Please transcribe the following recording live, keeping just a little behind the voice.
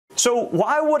So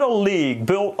why would a league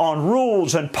built on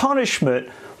rules and punishment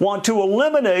want to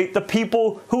eliminate the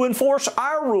people who enforce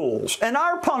our rules and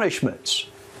our punishments?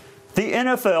 The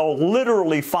NFL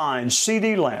literally fined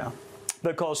CeeDee Lamb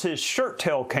because his shirt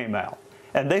tail came out,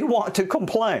 and they want to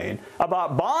complain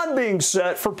about bond being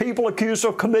set for people accused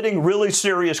of committing really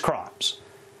serious crimes.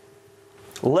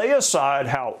 Lay aside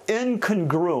how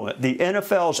incongruent the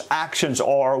NFL's actions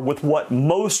are with what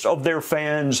most of their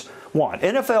fans want.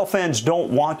 NFL fans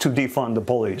don't want to defund the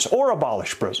police or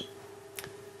abolish prison.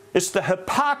 It's the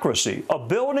hypocrisy of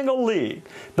building a league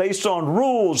based on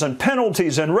rules and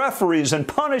penalties and referees and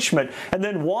punishment, and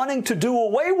then wanting to do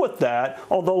away with that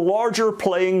on the larger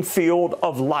playing field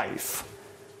of life.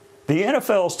 The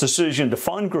NFL's decision to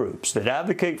fund groups that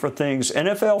advocate for things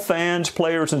NFL fans,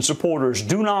 players, and supporters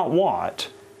do not want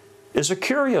is a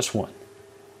curious one.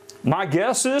 My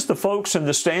guess is the folks in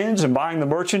the stands and buying the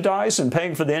merchandise and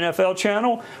paying for the NFL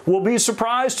channel will be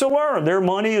surprised to learn their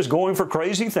money is going for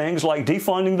crazy things like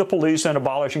defunding the police and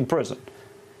abolishing prison.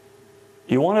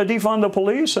 You want to defund the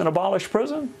police and abolish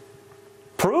prison?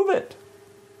 Prove it.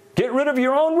 Get rid of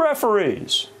your own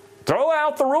referees. Throw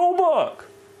out the rule book.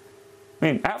 I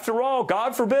mean, after all,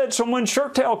 God forbid someone's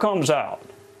shirt tail comes out.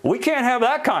 We can't have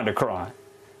that kind of crime.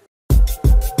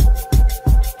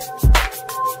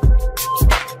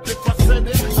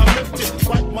 I lived it,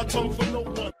 bite my tongue for no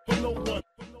one.